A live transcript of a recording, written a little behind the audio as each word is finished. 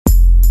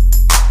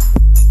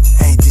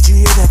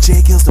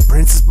J-Killz the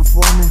Prince is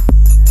performing?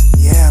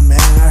 Yeah, man,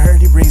 I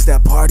heard he brings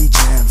that party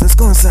jams. Let's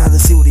go inside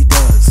and see what he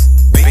does.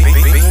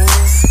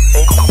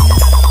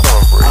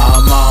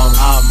 I'm on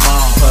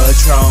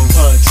Patron.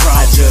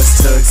 I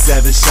just took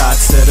 7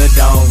 shots to the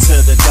dome.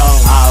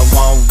 I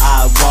won't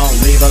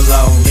leave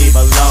alone.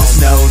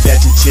 Just know that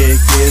your chick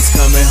is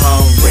coming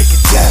home. Break it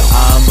down.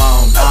 I'm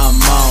on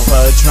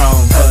Patron.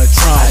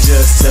 I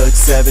just took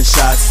 7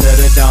 shots to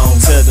the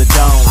dome.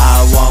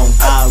 I won't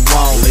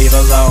leave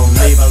alone.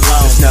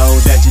 Just know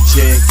that your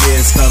chick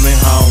is coming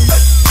home.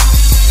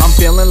 I'm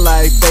feeling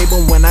like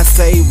Fable when I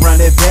say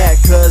run it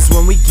back, cause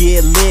when we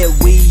get lit,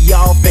 we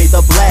all fade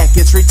the black.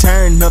 It's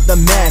return of the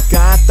Mac.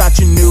 I thought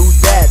you knew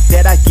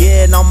that I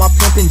get all my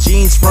pimpin'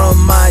 jeans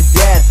from my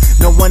dad.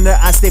 No wonder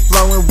I stay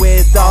flowing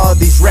with all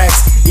these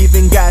racks.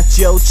 Even got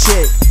your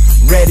chick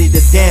ready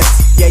to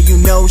dance. Yeah, you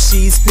know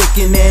she's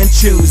picking and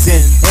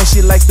choosing, and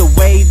she likes the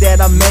way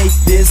that I make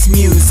this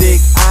music.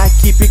 I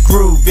keep it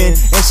grooving,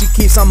 and she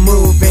keeps on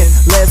moving.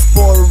 Let's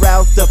pour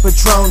out the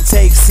Patron,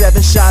 take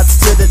 7 shots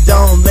to the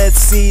dome. Let's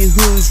see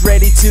who's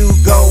ready to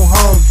go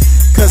home,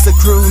 cause the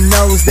crew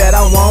knows that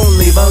I won't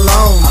leave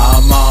alone.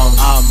 I'm on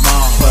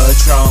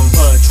Patron.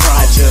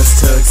 I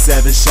just took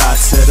 7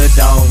 shots to the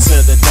dome.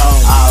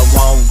 I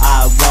won't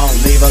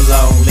leave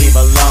alone.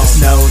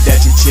 Just know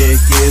that your chick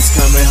is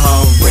coming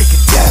home. Break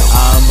it down.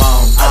 I'm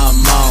on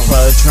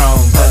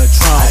Patron.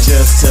 I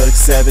just took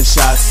 7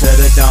 shots to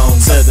the dome.